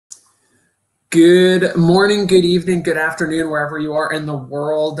Good morning, good evening, good afternoon, wherever you are in the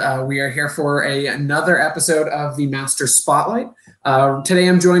world. We are here for another episode of the Master Spotlight. Today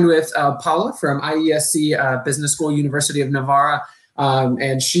I'm joined with Paula from IESE Business School, University of Navarra,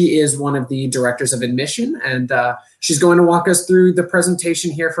 and she is one of the directors of admission, and she's going to walk us through the presentation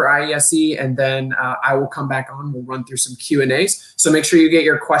here for IESE, and then I will come back on. We'll run through some Q&As, so make sure you get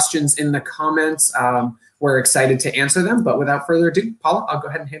your questions in the comments. We're excited to answer them, but without further ado, Paula, I'll go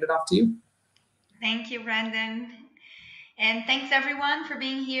ahead and hand it off to you. Thank you, Brandon. And thanks everyone for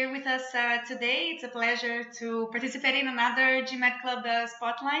being here with us today. It's a pleasure to participate in another GMAT Club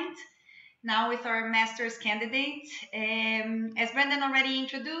Spotlight, now with our master's candidate. As Brandon already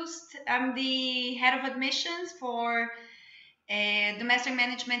introduced, I'm the head of admissions for the Master in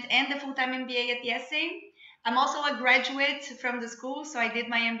Management and the full-time MBA at IESE. I'm also a graduate from the school, so I did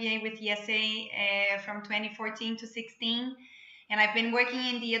my MBA with IESE from 2014 to 16. And I've been working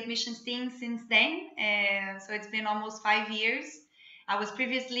in the admissions team since then. So it's been almost 5 years. I was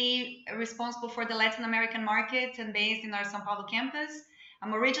previously responsible for the Latin American market and based in our Sao Paulo campus.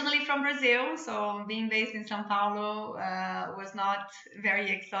 I'm originally from Brazil, so being based in Sao Paulo was not very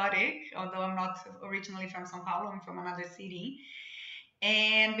exotic, although I'm not originally from Sao Paulo, I'm from another city.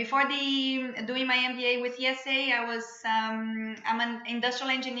 And before doing my MBA with IESE, I'm an industrial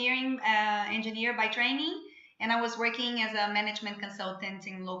engineering engineer by training. And I was working as a management consultant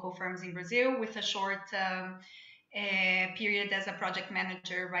in local firms in Brazil with a short period as a project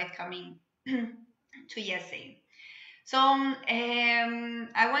manager right coming to IESE. So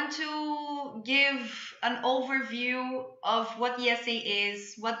I want to give an overview of what IESE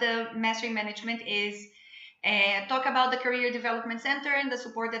is, what the Master in Management is, talk about the Career Development Center and the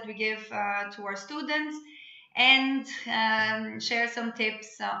support that we give to our students, and share some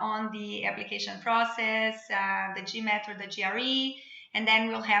tips on the application process, the GMAT or the GRE, and then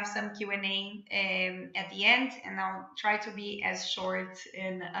we'll have some Q&A at the end, and I'll try to be as short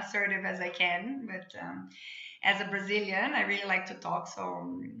and assertive as I can, but as a Brazilian, I really like to talk,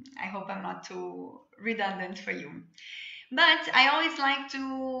 so I hope I'm not too redundant for you. But I always like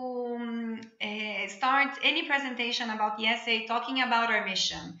to start any presentation about IESE talking about our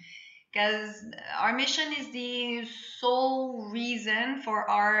mission, because our mission is the sole reason for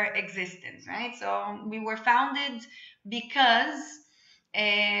our existence, right? So we were founded because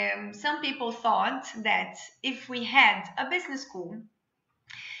some people thought that if we had a business school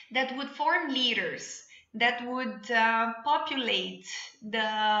that would form leaders, that would populate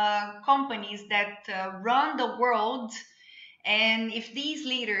the companies that run the world, and if these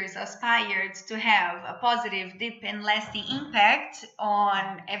leaders aspired to have a positive, deep, and lasting impact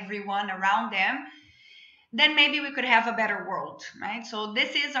on everyone around them, then maybe we could have a better world, right? So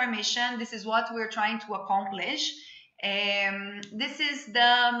this is our mission. This is what we're trying to accomplish. This is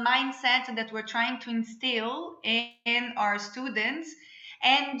the mindset that we're trying to instill in our students.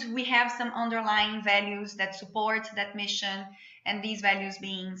 And we have some underlying values that support that mission, and these values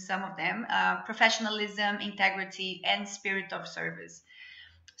being some of them: professionalism, integrity, and spirit of service.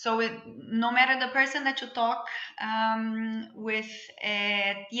 So no matter the person that you talk with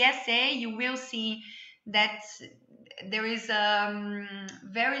at IESE, you will see that there is a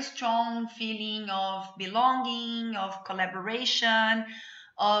very strong feeling of belonging, of collaboration,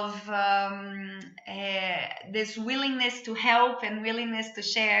 of this willingness to help and willingness to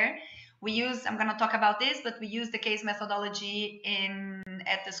share. I'm going to talk about this, but we use the case methodology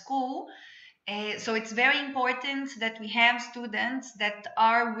at the school. So it's very important that we have students that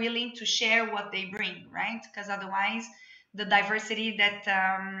are willing to share what they bring, right? Because otherwise, the diversity that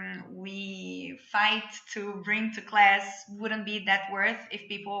we fight to bring to class wouldn't be that worth if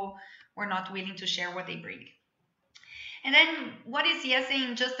people were not willing to share what they bring. And then what is IESE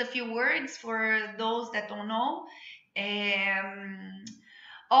in just a few words for those that don't know?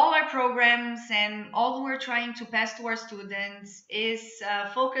 All our programs and all we're trying to pass to our students is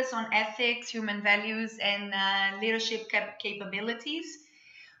focus on ethics, human values, and leadership capabilities.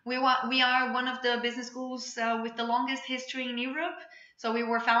 We are one of the business schools with the longest history in Europe. So we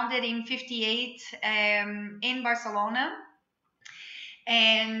were founded in 58 in Barcelona.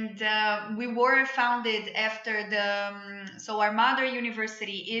 And we were founded after so our mother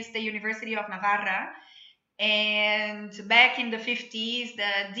university is the University of Navarra. And back in the 50s,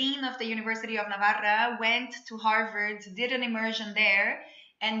 the dean of the University of Navarra went to Harvard, did an immersion there,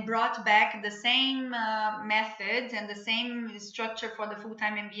 and brought back the same methods and the same structure for the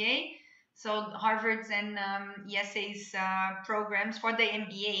full-time MBA. So Harvard's and IESE's programs for the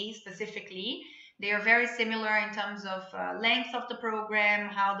MBA specifically, they are very similar in terms of length of the program,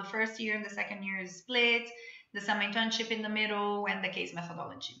 how the first year and the second year is split, the summer internship in the middle, and the case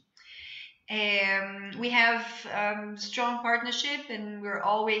methodology. We have strong partnership, and we're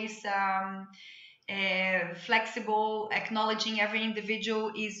always flexible, acknowledging every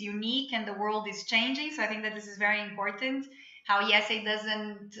individual is unique and the world is changing. So I think that this is very important. How IESE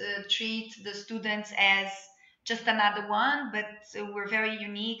doesn't treat the students as just another one, but we're very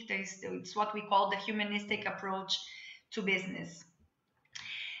unique. It's what we call the humanistic approach to business.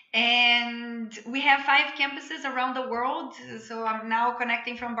 And we have 5 campuses around the world. So I'm now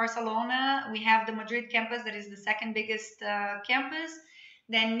connecting from Barcelona. We have the Madrid campus, that is the second biggest campus,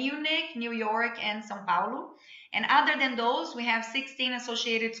 then Munich, New York, and Sao Paulo. And other than those, we have 16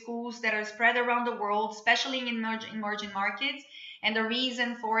 associated schools that are spread around the world, especially in emerging markets. And the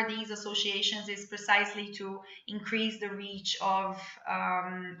reason for these associations is precisely to increase the reach of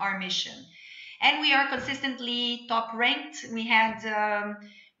our mission. And we are consistently top ranked. We had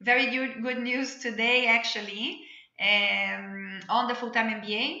very good news today, actually, on the full-time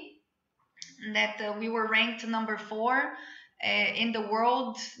MBA, that we were ranked number 4 in the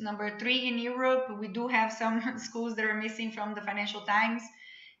world, number 3 in Europe. We do have some schools that are missing from the Financial Times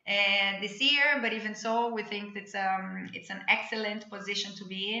this year, but even so, we think it's an excellent position to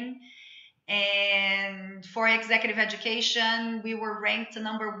be in. And for executive education, we were ranked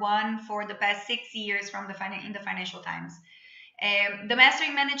number 1 for the past 6 years in the Financial Times. The Master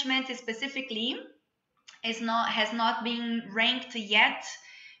in Management specifically has not been ranked yet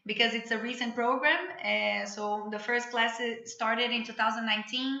because it's a recent program. So the first class started in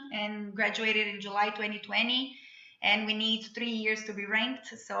 2019 and graduated in July 2020, and we need 3 years to be ranked.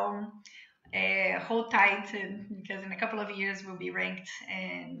 So hold tight, because in a couple of years we'll be ranked,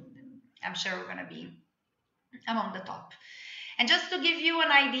 and I'm sure we're going to be among the top. And just to give you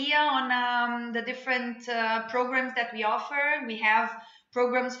an idea on the different programs that we offer, we have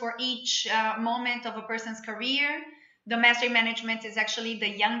programs for each moment of a person's career. The Master in Management is actually the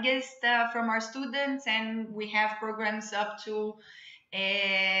youngest from our students, and we have programs up to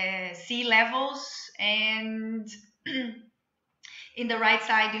C levels. And in the right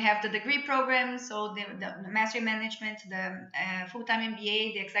side, you have the degree programs, so the Master in Management, the full-time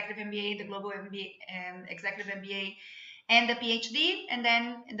MBA, the Executive MBA, the Global MBA, Executive MBA, and the PhD. And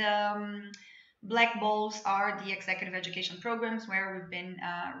then the black balls are the executive education programs, where we've been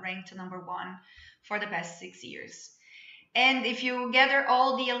ranked number 1 for the past 6 years. And if you gather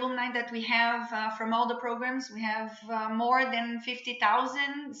all the alumni that we have from all the programs, we have more than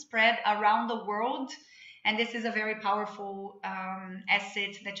 50,000 spread around the world. And this is a very powerful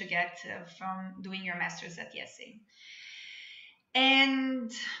asset that you get from doing your master's at IESE.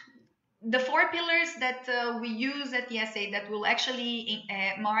 And the 4 pillars that we use at IESE that will actually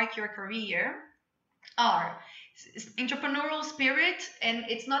mark your career are entrepreneurial spirit. And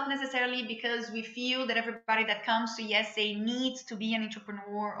it's not necessarily because we feel that everybody that comes to IESE needs to be an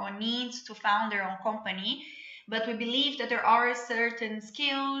entrepreneur or needs to found their own company, but we believe that there are certain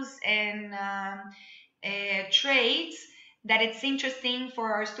skills and traits that it's interesting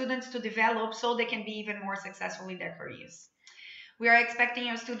for our students to develop so they can be even more successful in their careers. We are expecting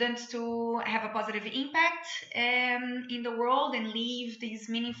our students to have a positive impact in the world and leave this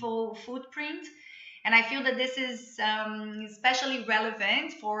meaningful footprint. And I feel that this is especially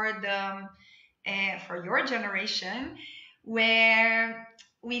relevant for your generation, where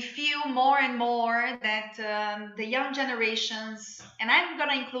we feel more and more that the young generations, and I'm going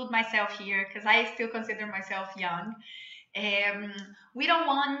to include myself here because I still consider myself young, we don't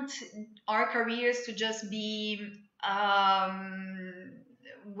want our careers to just be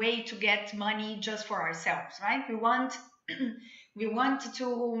way to get money just for ourselves, right? We want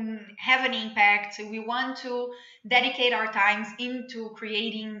to have an impact. We want to dedicate our times into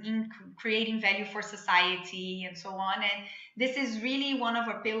creating value for society and so on. And this is really one of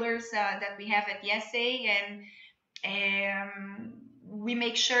our pillars that we have at IESE, and we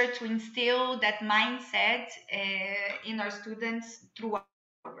make sure to instill that mindset in our students throughout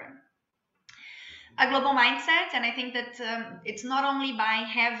the program. A global mindset, and I think that it's not only by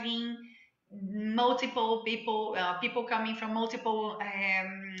having multiple people coming from multiple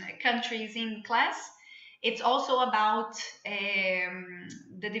countries in class. It's also about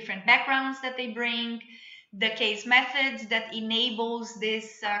the different backgrounds that they bring, the case methods that enables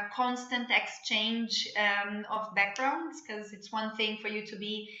this constant exchange of backgrounds, because it's one thing for you to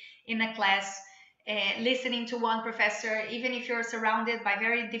be in a class listening to one professor, even if you're surrounded by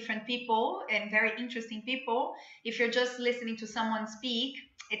very different people and very interesting people. If you're just listening to someone speak,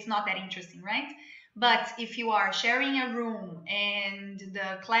 it's not that interesting, right? But if you are sharing a room and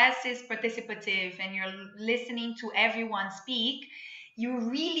the class is participative and you're listening to everyone speak, you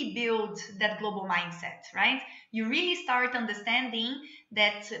really build that global mindset, right? You really start understanding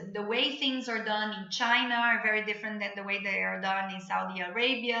that the way things are done in China are very different than the way they are done in Saudi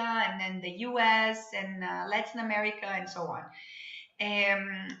Arabia and then the US and Latin America and so on.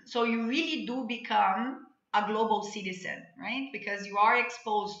 So you really do become a global citizen, right? Because you are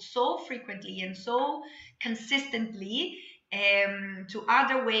exposed so frequently and so consistently to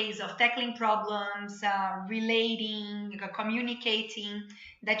other ways of tackling problems, relating, communicating,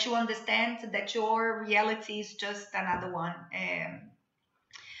 that you understand that your reality is just another one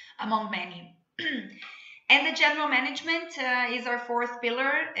among many. And the general management is our fourth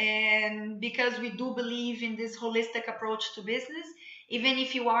pillar, and because we do believe in this holistic approach to business, even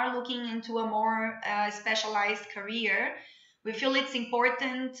if you are looking into a more specialized career, we feel it's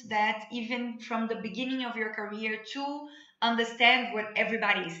important that even from the beginning of your career to understand what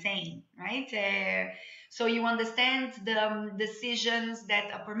everybody is saying, right? So you understand the decisions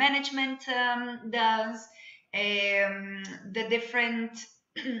that upper management does, the different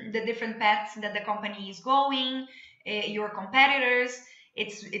the different paths that the company is going, your competitors.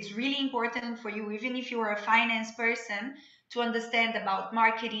 It's really important for you, even if you are a finance person, to understand about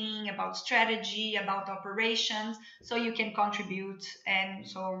marketing, about strategy, about operations, so you can contribute and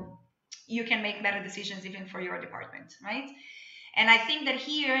so you can make better decisions even for your department, right? And I think that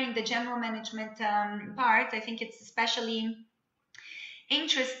here in the general management part, I think it's especially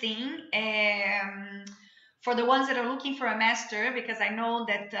interesting for the ones that are looking for a master, because I know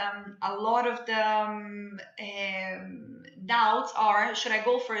that a lot of the doubts are, should I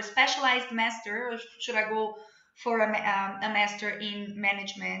go for a specialized master or should I go for a master in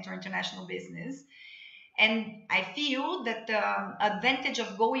management or international business? And I feel that the advantage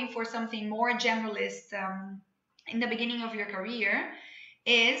of going for something more generalist in the beginning of your career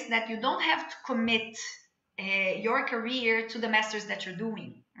is that you don't have to commit your career to the masters that you're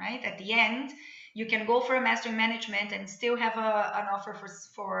doing, right? At the end, you can go for a master in management and still have an offer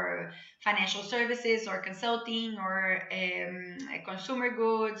for financial services or consulting or consumer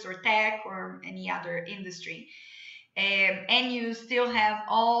goods or tech or any other industry. And you still have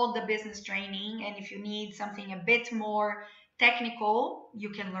all the business training. And if you need something a bit more technical, you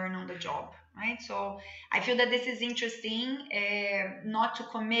can learn on the job, right? So I feel that this is interesting, not to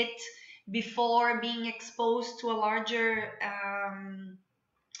commit before being exposed to a larger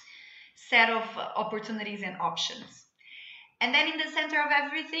set of opportunities and options. And then in the center of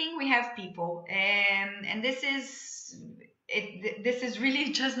everything, we have people. And this is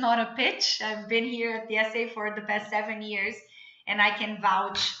really just not a pitch. I've been here at the IESE for the past 7 years, and I can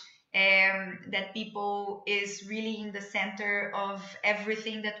vouch that people is really in the center of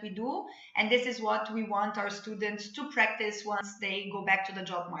everything that we do. And this is what we want our students to practice once they go back to the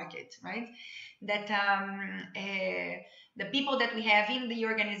job market, right? That the people that we have in the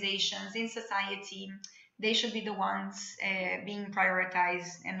organizations, in society, they should be the ones being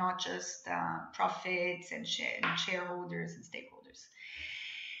prioritized and not just profits and shareholders and stakeholders.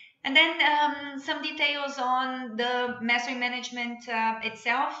 And then some details on the master in management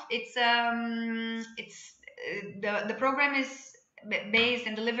itself. The program is based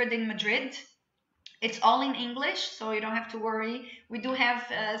and delivered in Madrid. It's all in English, so you don't have to worry. We do have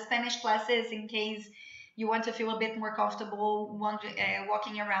Spanish classes in case you want to feel a bit more comfortable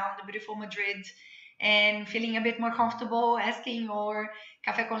walking around the beautiful Madrid and feeling a bit more comfortable asking your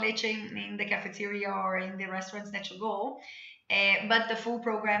café con leche in the cafeteria or in the restaurants that you go. But the full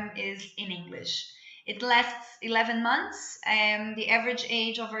program is in English. It lasts 11 months, and the average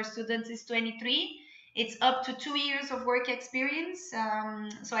age of our students is 23. It's up to 2 years of work experience.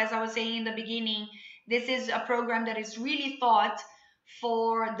 So as I was saying in the beginning, this is a program that is really thought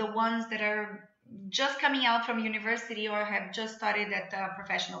for the ones that are just coming out from university or have just started at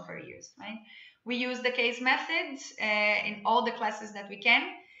professional careers, right? We use the case methods in all the classes that we can.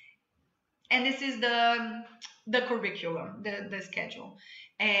 And this is the curriculum, the schedule.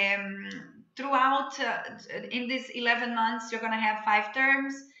 Throughout, in these 11 months, you're going to have 5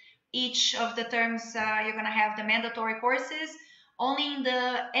 terms. Each of the terms, you're going to have the mandatory courses. Only in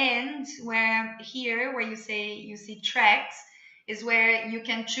the end, where you see tracks, is where you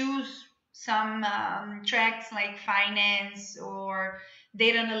can choose some tracks like finance or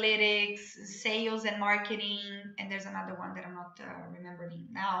data analytics, sales and marketing, and there's another one that I'm not remembering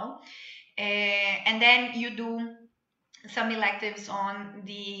now. And then you do some electives on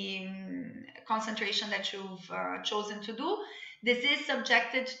the concentration that you've chosen to do. This is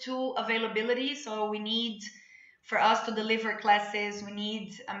subjected to availability, so we need, for us to deliver classes, we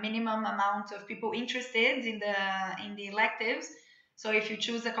need a minimum amount of people interested in the electives. So if you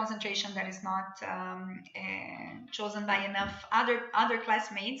choose a concentration that is not chosen by enough other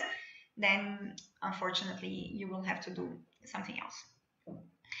classmates, then unfortunately you will have to do something else.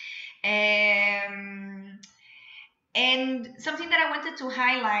 And something that I wanted to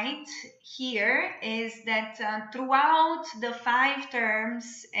highlight here is that throughout the 5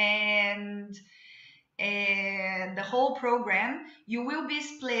 terms and the whole program, you will be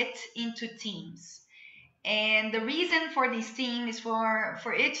split into teams. And the reason for this team is for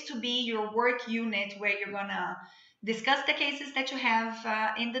it to be your work unit, where you're gonna discuss the cases that you have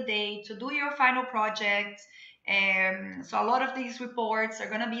in the day, to do your final project. So a lot of these reports are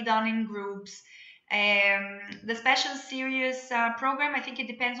gonna be done in groups. The special series program, I think it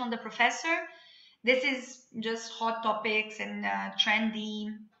depends on the professor. This is just hot topics and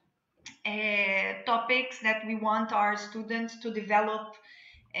trendy topics that we want our students to develop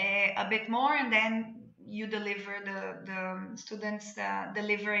a bit more, and then you deliver the students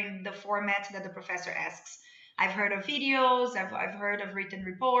delivering the format that the professor asks. I've heard of videos, I've heard of written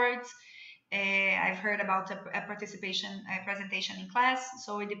reports, I've heard about a presentation in class,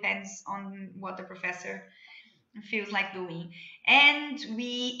 so it depends on what the professor feels like doing. And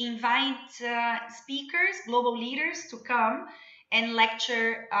we invite speakers, global leaders, to come and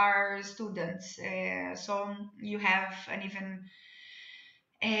lecture our students. So you have an even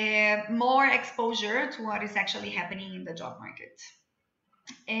more exposure to what is actually happening in the job market.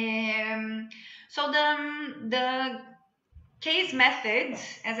 So the case method,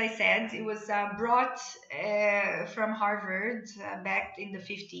 as I said, it was brought from Harvard back in the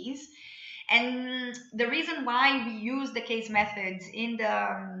 50s. And the reason why we use the case method in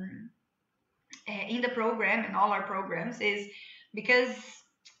the program and all our programs is because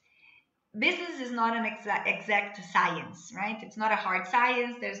business is not an exact science, right? It's not a hard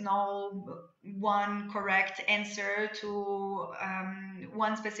science. There's no one correct answer to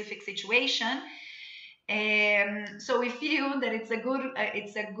one specific situation. So we feel that it's a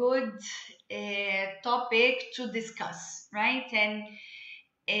good topic to discuss, right? And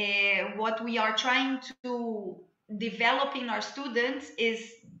what we are trying to develop in our students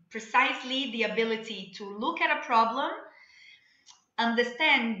is precisely the ability to look at a problem,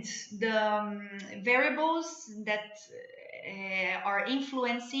 understand the variables that are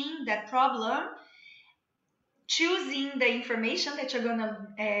influencing that problem, choosing the information that you're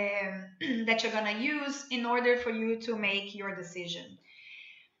gonna use in order for you to make your decision.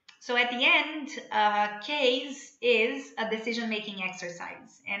 So at the end, case is a decision-making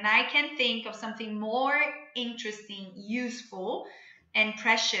exercise, and I can think of something more interesting, useful, and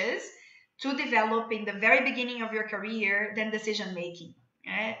precious to develop in the very beginning of your career than decision making.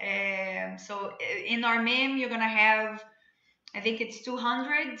 So in our MIM, you're gonna have, I think it's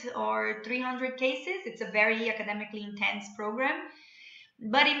 200 or 300 cases. It's a very academically intense program,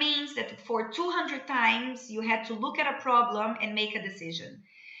 but it means that for 200 times you had to look at a problem and make a decision.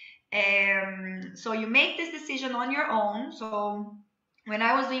 So you make this decision on your own. So when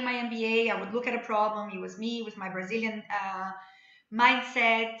I was doing my MBA, I would look at a problem. It was me with my Brazilian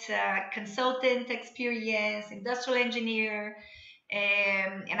mindset, consultant experience, industrial engineer,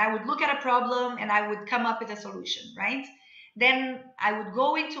 and I would look at a problem and I would come up with a solution, right? Then I would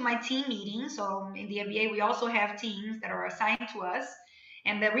go into my team meeting. So in the MBA, we also have teams that are assigned to us.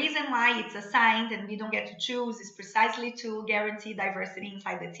 And the reason why it's assigned and we don't get to choose is precisely to guarantee diversity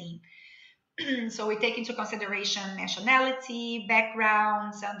inside the team. So we take into consideration nationality,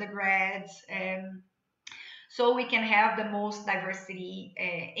 backgrounds, undergrads, so we can have the most diversity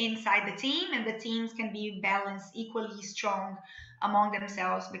inside the team, and the teams can be balanced equally strong among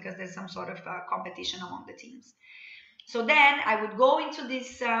themselves because there's some sort of competition among the teams. So then I would go into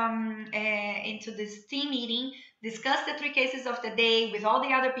this team meeting, discuss the 3 cases of the day with all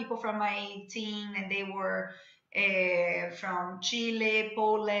the other people from my team, and they were from Chile,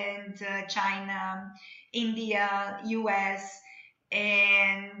 Poland, China, India, US,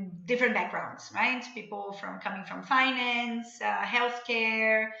 and different backgrounds, right? People coming from finance,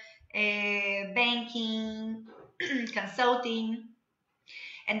 healthcare, banking, consulting.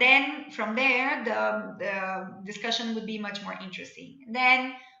 And then from there, the discussion would be much more interesting. And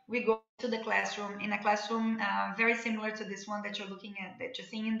then we go to the classroom, in a classroom very similar to this one that you're looking at, that you're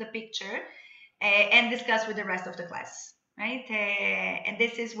seeing in the picture, and discuss with the rest of the class, right? And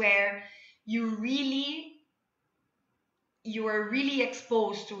this is where you are really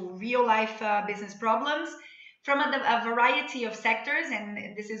exposed to real life business problems from a variety of sectors.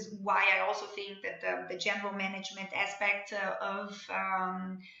 And this is why I also think that the general management aspect of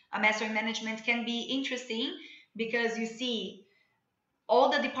a master in management can be interesting, because you see all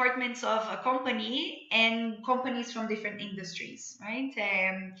the departments of a company and companies from different industries, right?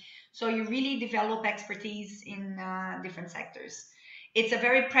 So you really develop expertise in different sectors. It's a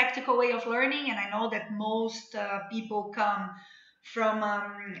very practical way of learning, and I know that most people come from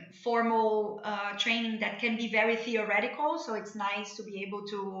formal training that can be very theoretical. So it's nice to be able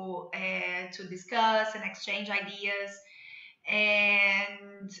to discuss and exchange ideas.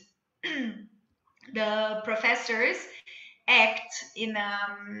 And the professors act in a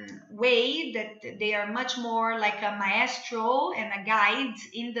way that they are much more like a maestro and a guide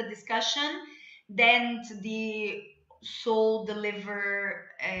in the discussion than the sole delivery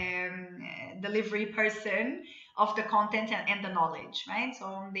person of the content and the knowledge, right?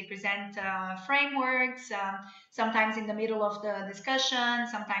 So they present frameworks, sometimes in the middle of the discussion,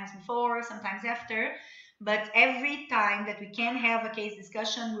 sometimes before, sometimes after. But every time that we can have a case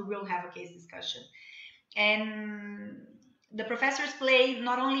discussion, we will have a case discussion. And the professors play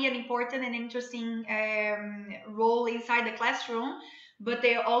not only an important and interesting role inside the classroom, but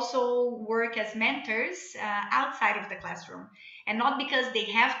they also work as mentors outside of the classroom. And not because they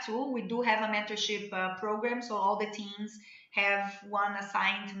have to, we do have a mentorship program, so all the teams have one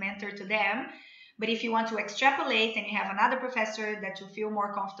assigned mentor to them. But if you want to extrapolate and you have another professor that you feel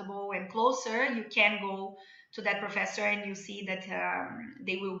more comfortable and closer, you can go to that professor and you see that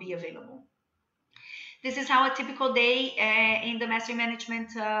they will be available. This is how a typical day in the mastery management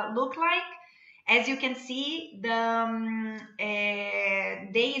look like. As you can see, the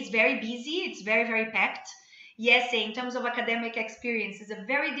day is very busy. It's very, very packed. Yes, in terms of academic experience, it's a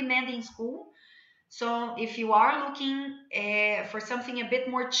very demanding school. So if you are looking for something a bit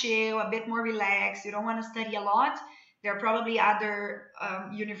more chill, a bit more relaxed, you don't want to study a lot, there are probably other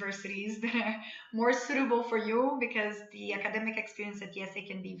universities that are more suitable for you, because the academic experience at IESE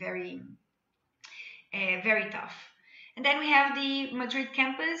can be very very tough. And then we have the Madrid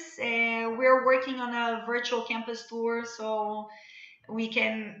campus. We're working on a virtual campus tour, so we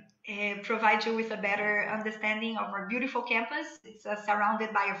can provide you with a better understanding of our beautiful campus. It's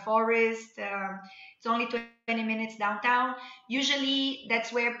surrounded by a forest. It's only 20 minutes downtown. Usually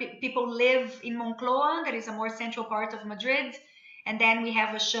that's where people live in Moncloa, that is a more central part of Madrid. And then we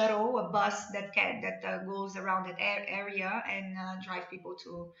have a shuttle, a bus that goes around that area and drive people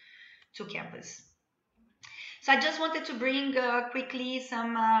to campus. So I just wanted to bring quickly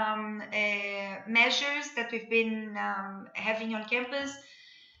some measures that we've been having on campus,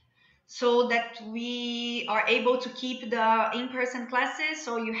 so that we are able to keep the in-person classes.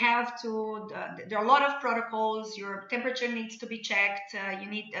 So you have to, there are a lot of protocols. Your temperature needs to be checked. You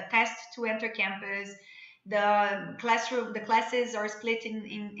need a test to enter campus. The classes are split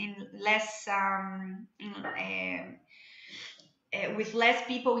in less, with less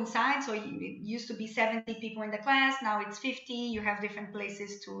people inside. So it used to be 70 people in the class, now it's 50. You have different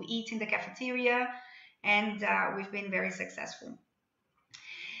places to eat in the cafeteria, and we've been very successful.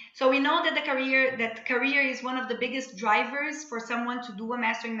 So we know that career is one of the biggest drivers for someone to do a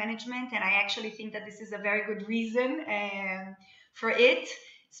master in management, and I actually think that this is a very good reason for it,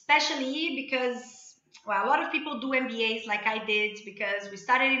 especially because, well, a lot of people do MBAs like I did because we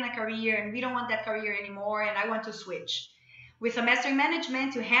started in a career and we don't want that career anymore and I want to switch. With a master in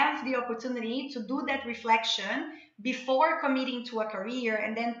management, you have the opportunity to do that reflection before committing to a career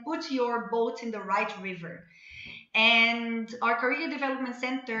and then put your boat in the right river. And our Career Development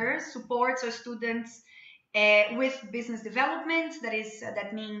Center supports our students with business development.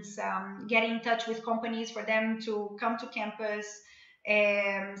 That means getting in touch with companies for them to come to campus,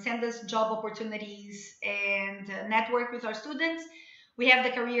 send us job opportunities, and network with our students. We have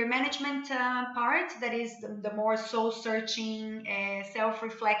the career management part, that is the more soul-searching,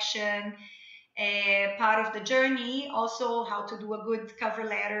 self-reflection part of the journey. Also, how to do a good cover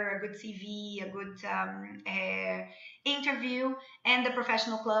letter, a good CV, a good interview, and the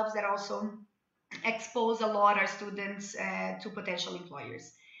professional clubs that also expose a lot our students to potential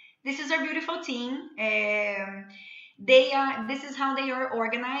employers. This is our beautiful team. This is how they are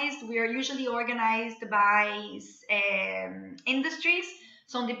organized. We are usually organized by industries.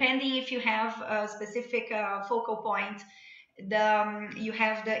 So depending if you have a specific focal point, you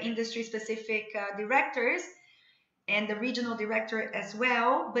have the industry specific directors and the regional director as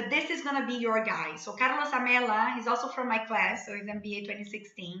well. But this is going to be your guy. So Carlos Amela, he's also from my class, so he's MBA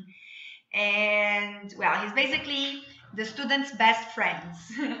 2016. And well, he's basically the students' best friends.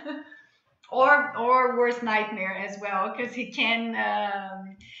 or worst nightmare as well, because he can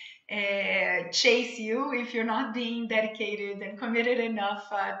chase you if you're not being dedicated and committed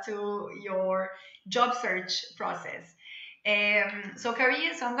enough to your job search process. So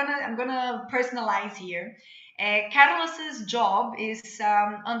career, so I'm gonna personalize here. Carlos's job is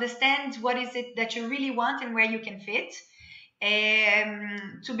understand what is it that you really want and where you can fit,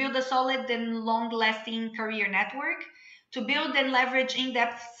 to build a solid and long-lasting career network, to build and leverage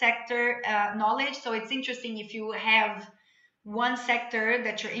in-depth sector knowledge. So it's interesting if you have one sector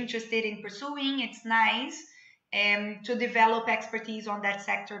that you're interested in pursuing, it's nice to develop expertise on that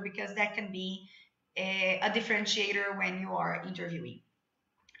sector, because that can be a differentiator when you are interviewing.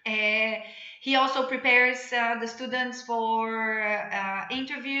 He also prepares the students for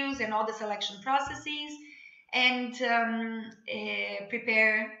interviews and all the selection processes, and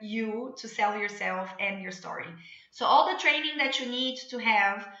prepare you to sell yourself and your story. So all the training that you need to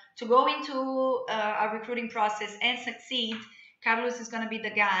have to go into a recruiting process and succeed, Carlos is going to be the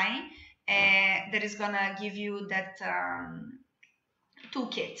guy that is going to give you that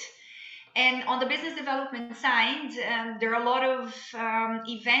toolkit. And on the business development side, there are a lot of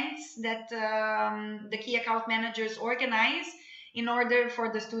events that the key account managers organize in order for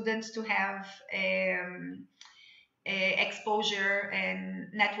the students to have exposure and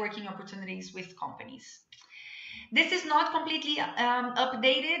networking opportunities with companies. This is not completely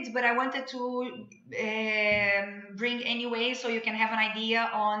updated, but I wanted to bring anyway, so you can have an idea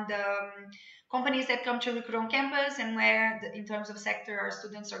on the companies that come to recruit on campus and where, in terms of sector, our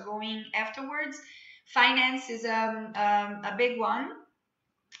students are going afterwards. Finance is a big one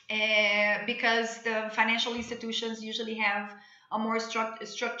because the financial institutions usually have a more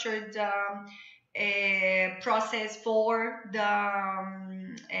structured process for the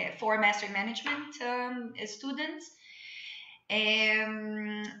for master management students.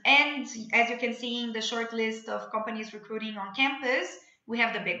 And as you can see in the short list of companies recruiting on campus, we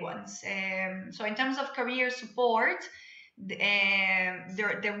have the big ones. So in terms of career support,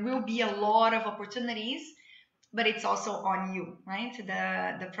 there will be a lot of opportunities, but it's also on you, right?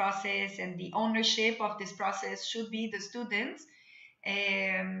 The process and the ownership of this process should be the students,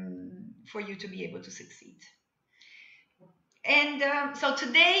 for you to be able to succeed. And so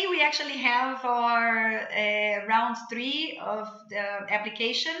today we actually have our round 3 of the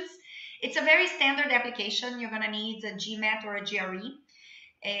applications. It's a very standard application. You're going to need a GMAT or a GRE,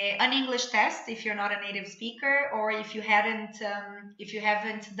 an English test if you're not a native speaker, or if you haven't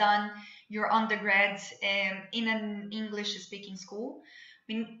done your undergrad in an English-speaking school.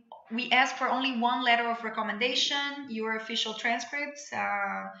 We ask for only one letter of recommendation, your official transcripts,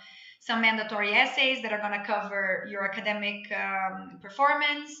 some mandatory essays that are going to cover your academic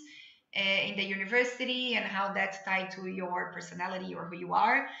performance in the university and how that's tied to your personality or who you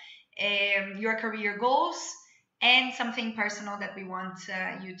are, your career goals, and something personal that we want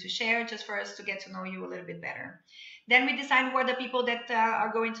you to share, just for us to get to know you a little bit better. Then we decide who are the people that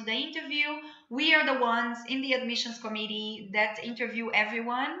are going to the interview. We are the ones in the admissions committee that interview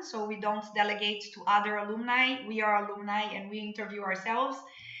everyone, so we don't delegate to other alumni. We are alumni and we interview ourselves.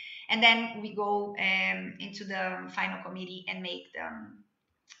 And then we go into the final committee and make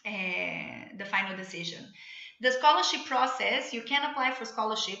the final decision. The scholarship process, you can apply for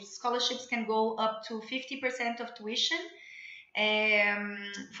scholarships. Scholarships can go up to 50% of tuition.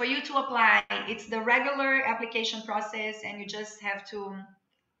 For you to apply, it's the regular application process, and you just have to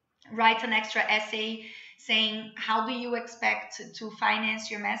write an extra essay saying how do you expect to finance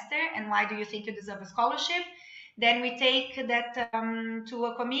your master and why do you think you deserve a scholarship. Then we take that to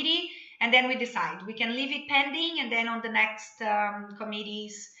a committee, and then we decide. We can leave it pending, and then on the next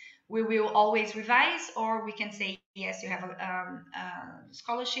committees we will always revise, or we can say yes, you have a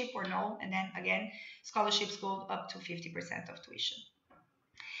scholarship, or no, and then again scholarships go up to 50% of tuition.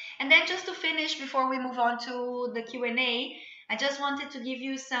 And then just to finish, before we move on to the Q&A, I just wanted to give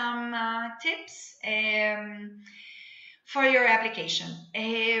you some tips for your application.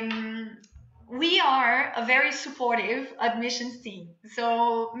 We are a very supportive admissions team,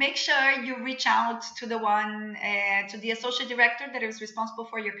 so make sure you reach out to the one, to the associate director that is responsible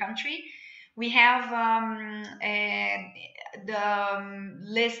for your country. We have the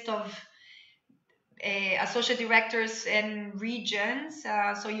list of associate directors and regions,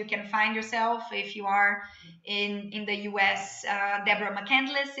 so you can find yourself. If you are in the US, Deborah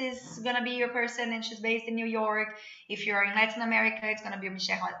McCandless is going to be your person, and she's based in New York. If you're in Latin America, it's going to be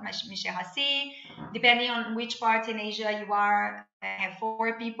Michelle Hassi. Depending on which part in Asia you are, I have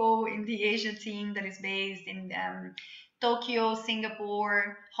 4 people in the Asia team that is based in Tokyo,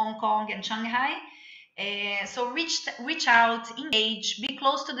 Singapore, Hong Kong, and Shanghai. So reach out, engage, be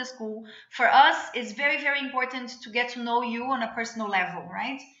close to the school. For us, it's very, very important to get to know you on a personal level,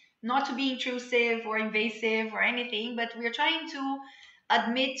 right? Not to be intrusive or invasive or anything, but we're trying to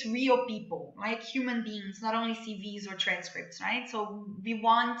admit real people, like human beings, not only CVs or transcripts, right? So we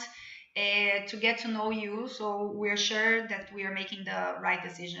want to get to know you, so we're sure that we are making the right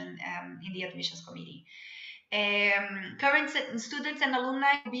decision in the admissions committee. Current students and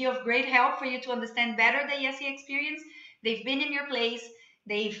alumni will be of great help for you to understand better the ESE experience. They've been in your place.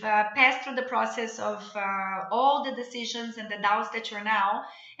 They've passed through the process of all the decisions and the doubts that you're now,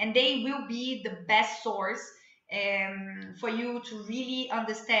 and they will be the best source for you to really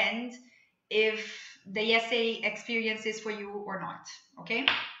understand if the ESE experience is for you or not. Okay.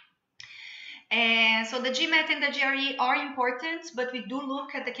 And so the GMAT and the GRE are important, but we do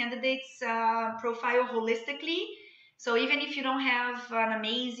look at the candidate's profile holistically. So even if you don't have an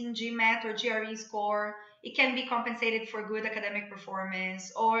amazing GMAT or GRE score, it can be compensated for good academic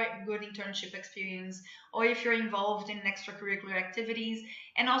performance or good internship experience, or if you're involved in extracurricular activities,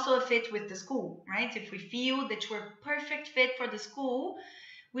 and also a fit with the school, right? If we feel that you're a perfect fit for the school,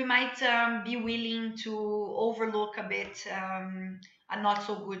 we might be willing to overlook a bit a not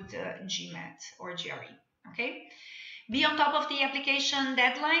so good GMAT or GRE. Okay. Be on top of the application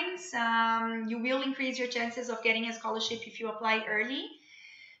deadlines. You will increase your chances of getting a scholarship if you apply early.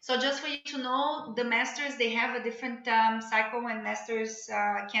 So just for you to know, the masters, they have a different cycle, and masters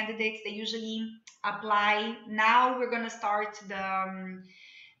candidates, they usually apply. Now we're going to start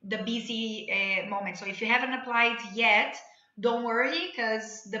the busy moment. So if you haven't applied yet, don't worry,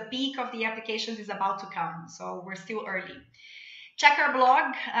 because the peak of the applications is about to come. So we're still early. Check our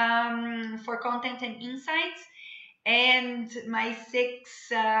blog for content and insights. And my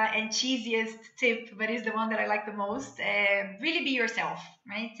sixth and cheesiest tip, but is the one that I like the most, really be yourself,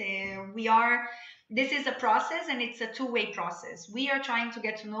 right? This is a process, and it's a two-way process. We are trying to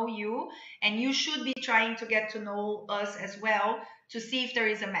get to know you, and you should be trying to get to know us as well to see if there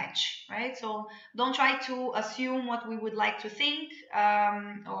is a match, right? So don't try to assume what we would like to think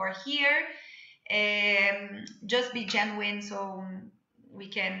or hear. Just be genuine, so we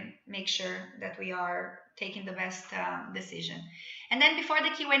can make sure that we are taking the best decision. And then before the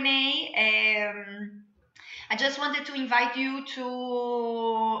Q&A, I just wanted to invite you to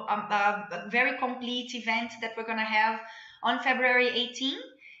a very complete event that we're going to have on February 18th.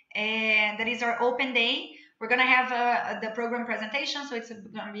 And that is our open day. We're going to have the program presentation, so it's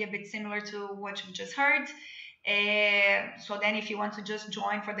going to be a bit similar to what you've just heard. So then if you want to just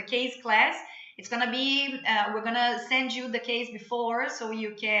join for the case class, it's going to be, we're going to send you the case before so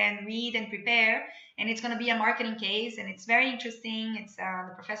you can read and prepare. And it's going to be a marketing case, and it's very interesting. It's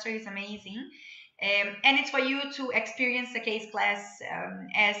the professor is amazing. And it's for you to experience the case class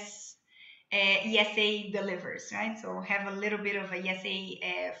as ESE delivers, right? So have a little bit of a ESE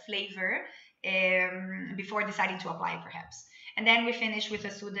flavor before deciding to apply, perhaps. And then we finish with a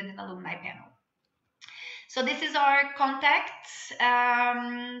student and alumni panel. So this is our contacts.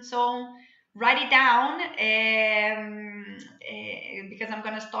 So write it down because I'm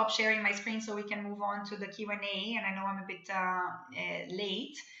going to stop sharing my screen so we can move on to the Q&A. And I know I'm a bit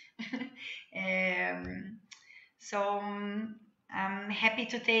late. So I'm happy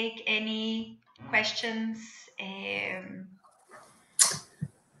to take any questions.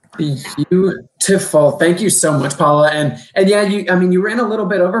 Beautiful. Thank you so much, Paula. And yeah, you ran a little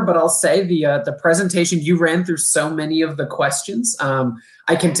bit over, but I'll say the presentation, you ran through so many of the questions.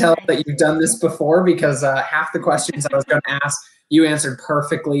 I can tell that you've done this before, because half the questions I was going to ask, you answered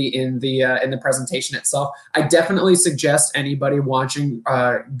perfectly in the presentation itself. I definitely suggest anybody watching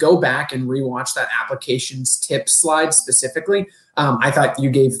go back and rewatch that applications tip slide specifically. I thought you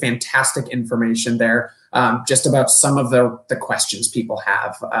gave fantastic information there, just about some of the questions people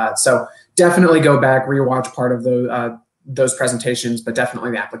have. So definitely go back, rewatch part of those presentations, but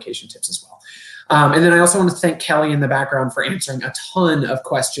definitely the application tips as well. And then I also want to thank Kelly in the background for answering a ton of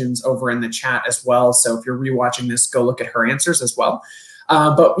questions over in the chat as well. So if you're rewatching this, go look at her answers as well.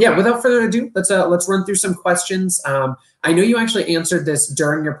 But yeah, without further ado, let's run through some questions. I know you actually answered this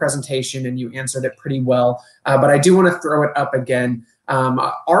during your presentation, and you answered it pretty well, but I do want to throw it up again.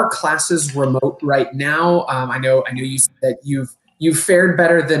 Are classes remote right now? I know you said that you've fared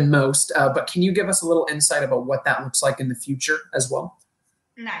better than most, but can you give us a little insight about what that looks like in the future as well?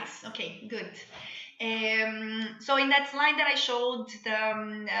 Nice. Okay, good. So in that slide that I showed,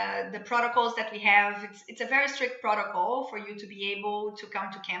 the protocols that we have, it's a very strict protocol for you to be able to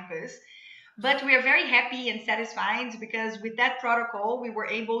come to campus. But we are very happy and satisfied because with that protocol, we were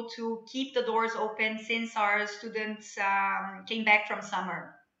able to keep the doors open since our students came back from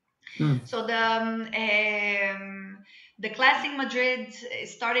summer. So the class in Madrid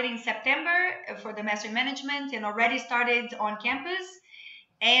started in September for the Master in Management and already started on campus.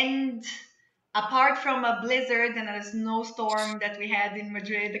 And apart from a blizzard and a snowstorm that we had in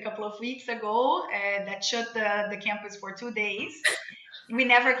Madrid a couple of weeks ago that shut the campus for 2 days, we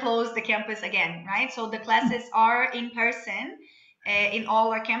never close the campus again, right? So the classes are in person in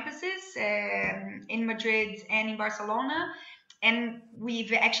all our campuses, in Madrid and in Barcelona. And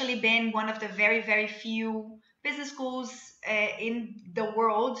we've actually been one of the very, very few business schools in the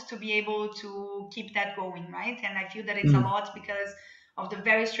world to be able to keep that going, right? And I feel that it's a lot because of the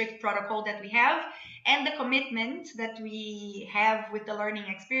very strict protocol that we have and the commitment that we have with the learning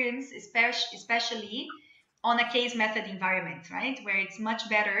experience, especially on a case method environment, right? Where it's much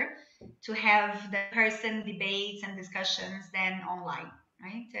better to have the person debates and discussions than online,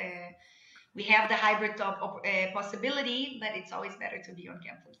 right? We have the hybrid possibility, but it's always better to be on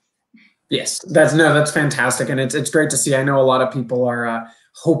campus. Yes, that's fantastic, and it's great to see. I know a lot of people are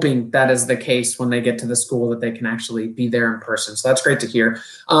hoping that is the case when they get to the school, that they can actually be there in person. So that's great to hear.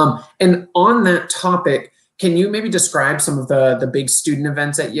 And on that topic, can you maybe describe some of the big student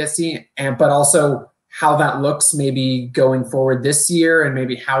events at IESE, and but also how that looks maybe going forward this year, and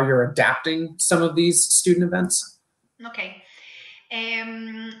maybe how you're adapting some of these student events? Okay.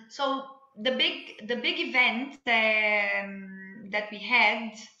 So the big event that we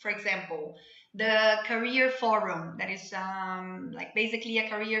had, for example, the career forum, that is like basically a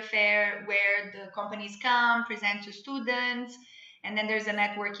career fair where the companies come present to students, and then there's a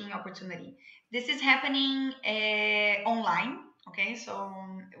networking opportunity. This is happening online. Okay, so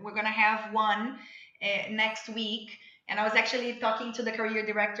we're gonna have one next week, and I was actually talking to the career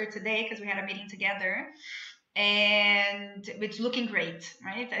director today because we had a meeting together, and it's looking great,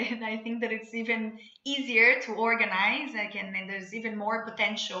 right? I think that it's even easier to organize, and there's even more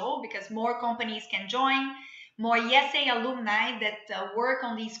potential because more companies can join, more IESE alumni that work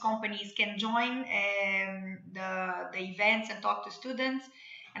on these companies can join the events and talk to students.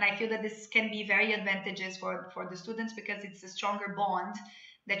 And I feel that this can be very advantageous for the students because it's a stronger bond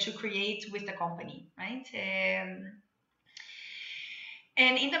that you create with the company, right?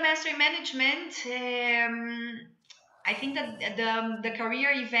 And in the mastery management, I think that the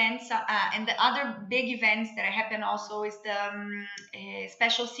career events and the other big events that happen also is the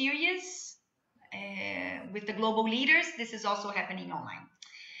special series with the global leaders. This is also happening online.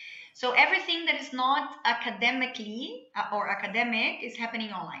 So everything that is not academically or academic is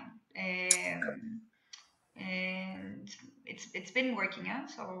happening online. And it's been working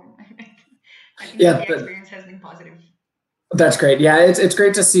out. So I think that the experience has been positive. That's great. Yeah, it's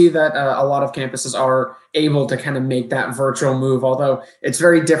great to see that a lot of campuses are able to kind of make that virtual move, although it's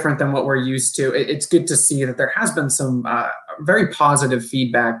very different than what we're used to. It's good to see that there has been some very positive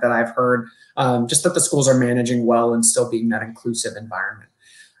feedback that I've heard, just that the schools are managing well and still being that inclusive environment.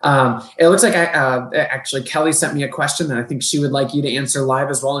 It looks like actually Kelly sent me a question that I think she would like you to answer live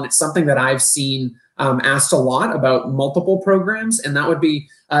as well, and it's something that I've seen asked a lot about multiple programs, and that would be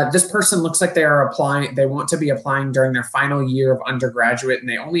this person looks like they are applying, they want to be applying during their final year of undergraduate, and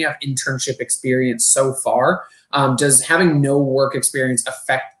they only have internship experience so far. Does having no work experience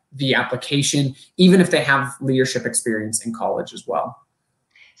affect the application, even if they have leadership experience in college as well?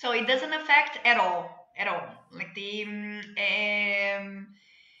 So it doesn't affect at all, like the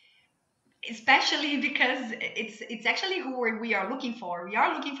especially because it's actually who we are looking for. We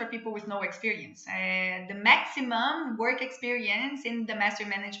are looking for people with no experience. The maximum work experience in the master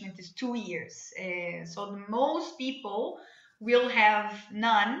management is 2 years. So the most people will have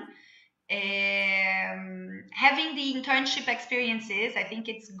none. Having the internship experiences, I think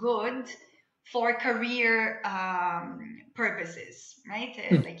it's good for career purposes, right?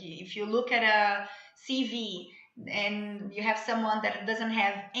 Like if you look at a CV and you have someone that doesn't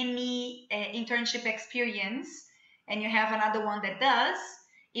have any internship experience, and you have another one that does,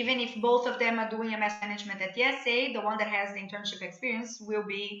 even if both of them are doing a mass management at IESE, the one that has the internship experience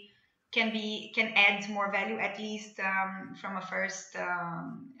can add more value, at least from a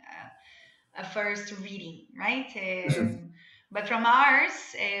first reading, right? But from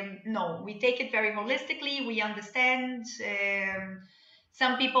ours, no, we take it very holistically. We understand.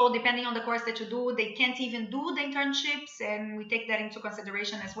 Some people, depending on the course that you do, they can't even do the internships, and we take that into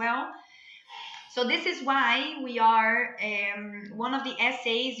consideration as well. So this is why we are one of the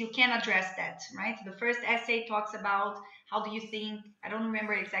essays, you can address that, right? The first essay talks about how do you think, I don't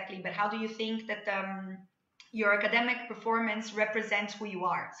remember exactly, but how do you think that your academic performance represents who you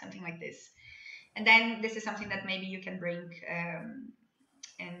are, something like this. And then this is something that maybe you can bring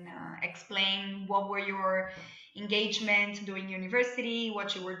and explain what were your engagement during university,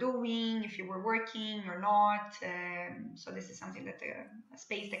 what you were doing, if you were working or not. So this is something that a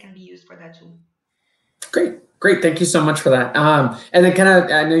space that can be used for that too. Great. Thank you so much for that. And then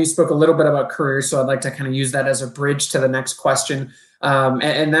I know you spoke a little bit about careers, so I'd like to kind of use that as a bridge to the next question.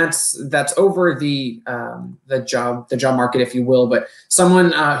 And that's over the job market, if you will. But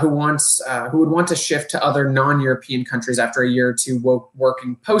someone who would want to shift to other non-European countries after a year or two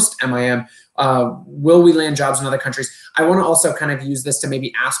working post MIM, will we land jobs in other countries? I want to also kind of use this to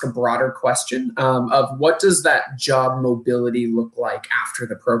maybe ask a broader question of what does that job mobility look like after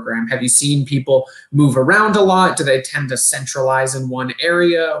the program? Have you seen people move around a lot? Do they tend to centralize in one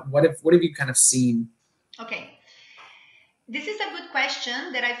area? What have you kind of seen? Okay. This is a good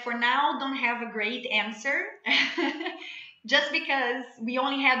question that I, for now, don't have a great answer, just because we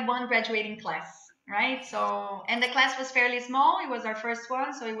only had one graduating class, right? So, and the class was fairly small. It was our first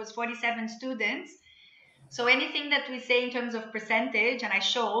one, so it was 47 students. So anything that we say in terms of percentage, and I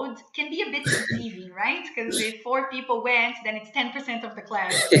showed, can be a bit deceiving, right? Because if 4 people went, then it's 10% of the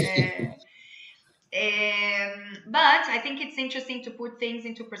class. But I think it's interesting to put things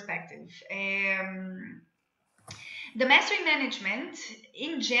into perspective. The mastery management,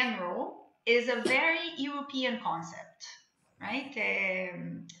 in general, is a very European concept, right?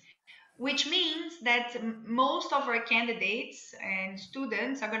 Which means that most of our candidates and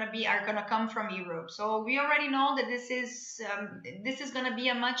students are going to come from Europe. So we already know that this is going to be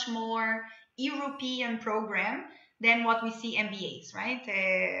a much more European program than what we see MBAs, right?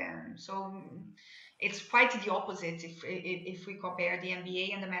 So it's quite the opposite if we compare the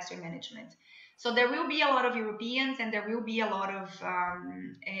MBA and the master management. So there will be a lot of Europeans, and there will be a lot of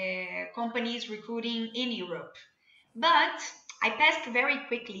companies recruiting in Europe. But I passed very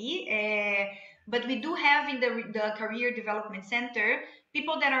quickly, but we do have in the Career Development Center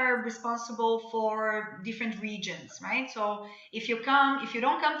people that are responsible for different regions, right? So if you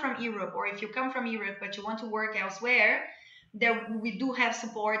don't come from Europe, or if you come from Europe but you want to work elsewhere, we do have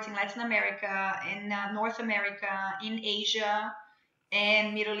support in Latin America, in North America, in Asia,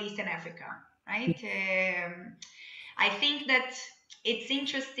 and Middle East and Africa, right? I think that it's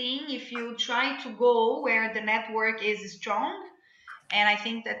interesting if you try to go where the network is strong. And I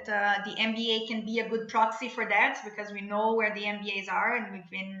think that the MBA can be a good proxy for that, because we know where the MBAs are, and we've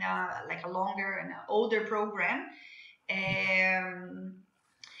been like a longer and older program.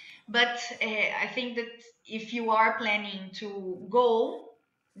 But I think that if you are planning to go,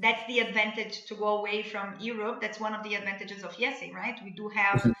 that's the advantage to go away from Europe. That's one of the advantages of IESE, right? We do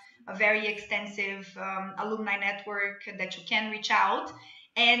have a very extensive alumni network that you can reach out,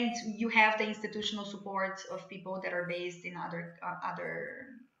 and you have the institutional support of people that are based in other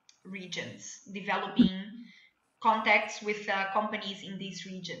regions, developing contacts with companies in these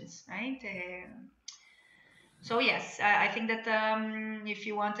regions, right? So yes, I think that if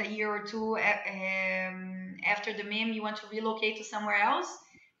you want a year or two after the MIM, you want to relocate to somewhere else,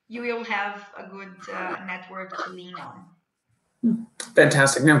 you will have a good network to lean on.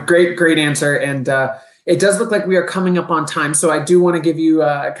 Fantastic. No, great answer. And it does look like we are coming up on time. So I do want to give you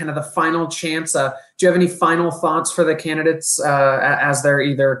kind of the final chance. Do you have any final thoughts for the candidates as they're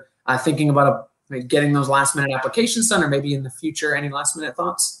either thinking about getting those last minute applications done, or maybe in the future, any last minute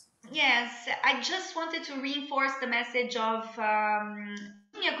thoughts? Yes, I just wanted to reinforce the message of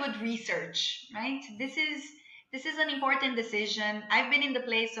doing a good research, right? This is an important decision. I've been in the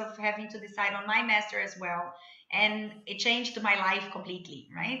place of having to decide on my master as well, and it changed my life completely,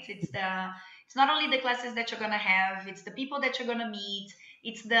 right? It's not only the classes that you're gonna have, it's the people that you're gonna meet,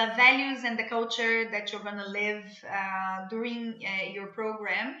 it's the values and the culture that you're gonna live during your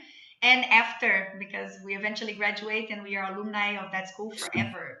program and after, because we eventually graduate and we are alumni of that school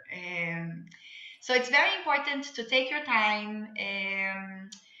forever. So it's very important to take your time.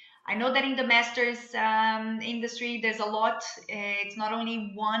 I know that in the master's industry, there's a lot. It's not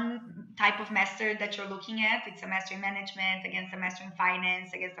only one type of master that you're looking at. It's a master in management against a master in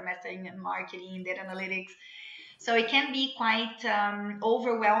finance, against a master in marketing, data analytics. So it can be quite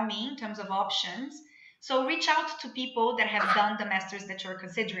overwhelming in terms of options. So reach out to people that have done the masters that you're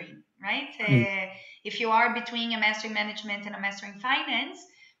considering, right? If you are between a master in management and a master in finance,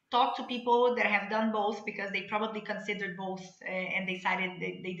 talk to people that have done both, because they probably considered both and they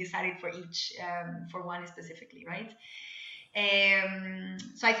decided for each, for one specifically, right?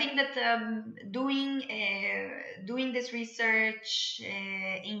 So I think that doing this research,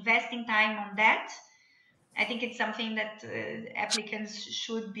 investing time on that, I think it's something that applicants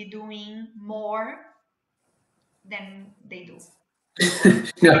should be doing more than they do.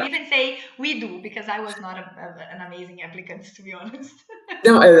 No. I can even say we do, because I was not an amazing applicant, to be honest.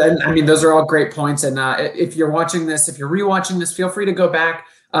 No, I mean, those are all great points. And if you're watching this, if you're rewatching this, feel free to go back,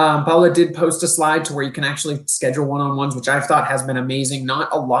 Paula did post a slide to where you can actually schedule one-on-ones, which I've thought has been amazing. Not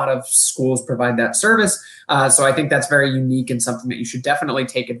a lot of schools provide that service. So I think that's very unique and something that you should definitely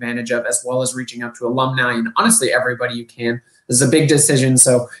take advantage of, as well as reaching out to alumni and honestly everybody you can. This is a big decision,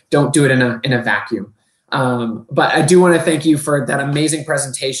 so don't do it in a vacuum. But I do want to thank you for that amazing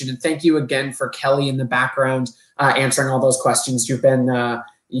presentation, and thank you again for Kelly in the background answering all those questions. You've been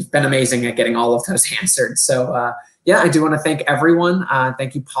amazing at getting all of those answered. So yeah, I do want to thank everyone.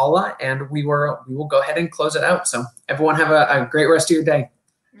 Thank you, Paula, and we will go ahead and close it out. So everyone have a great rest of your day.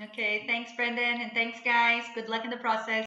 Okay, thanks, Brendan, and thanks, guys. Good luck in the process.